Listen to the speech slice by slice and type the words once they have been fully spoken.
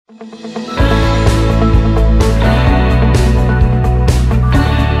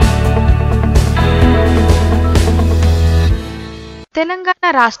తెలంగాణ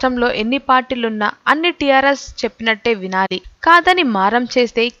రాష్ట్రంలో ఎన్ని పార్టీలున్నా అన్ని టీఆర్ఎస్ చెప్పినట్టే వినాలి, కాదని మారం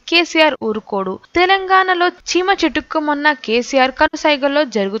చేస్తే కేసీఆర్ ఊరుకోడు. తెలంగాణలో చీమ చిటుక్కుమన్న కేసీఆర్ కనుసైగల్లో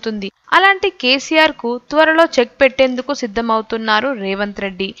జరుగుతుంది. అలాంటి కేసీఆర్ కు త్వరలో చెక్ పెట్టేందుకు సిద్ధమవుతున్నారు రేవంత్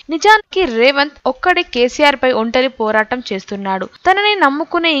రెడ్డి. నిజానికి రేవంత్ ఒక్కడే కేసీఆర్ పై ఒంటరి పోరాటం చేస్తున్నాడు. తనని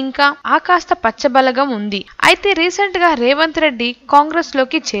నమ్ముకునే ఇంకా ఆకాస్త పచ్చబలగం ఉంది. అయితే రీసెంట్ గా రేవంత్ రెడ్డి కాంగ్రెస్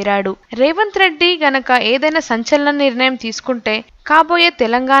లోకి చేరాడు. రేవంత్ రెడ్డి గనక ఏదైనా సంచలన నిర్ణయం తీసుకుంటే కాబోయే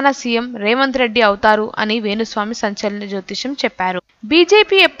తెలంగాణ సీఎం రేవంత్ రెడ్డి అవుతారు అని వేణుస్వామి సంచలన జ్యోతిష్యం చెప్పారు.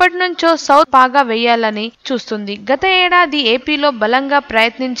 బీజేపీ ఎప్పటి నుంచో సౌత్ బాగా వేయాలని చూస్తుంది. గత ఏడాది ఏపీలో బలంగా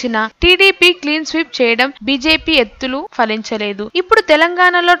ప్రయత్నించిన టీడీపీ క్లీన్ స్వీప్ చేయడం బీజేపీ ఎత్తులు ఫలించలేదు. ఇప్పుడు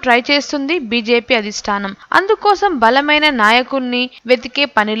తెలంగాణలో ట్రై చేస్తుంది బీజేపీ అధిష్టానం. అందుకోసం బలమైన నాయకుల్ని వెతికే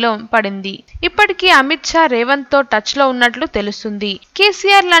పనిలో పడింది. ఇప్పటికీ అమిత్ షా రేవంత్ తో టచ్ లో ఉన్నట్లు తెలుస్తుంది.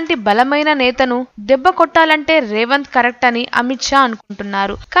 కేసీఆర్ లాంటి బలమైన నేతను దెబ్బ కొట్టాలంటే రేవంత్ కరెక్ట్ అని అమిత్ షా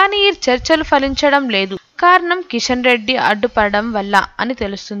అనుకుంటున్నారు. కానీ ఈ చర్చలు ఫలించడం లేదు. కారణం కిషన్ రెడ్డి అడ్డుపడడం వల్ల అని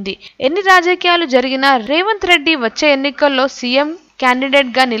తెలుస్తుంది. ఎన్ని రాజకీయాలు జరిగినా రేవంత్ రెడ్డి వచ్చే ఎన్నికల్లో సీఎం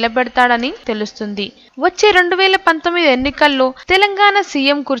క్యాండిడేట్ గా నిలబెడతాడని తెలుస్తుంది. వచ్చే 2019 ఎన్నికల్లో తెలంగాణ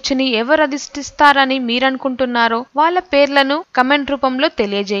సీఎం కుర్చీని ఎవరు అధిష్టిస్తారని మీరనుకుంటున్నారో వాళ్ళ పేర్లను కమెంట్ రూపంలో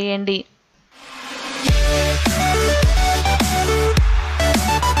తెలియజేయండి.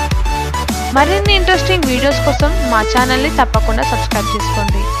 మరిన్ని ఇంట్రెస్టింగ్ వీడియోస్ కోసం మా ఛానల్ ని తప్పకుండా సబ్స్క్రైబ్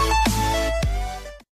చేసుకోండి.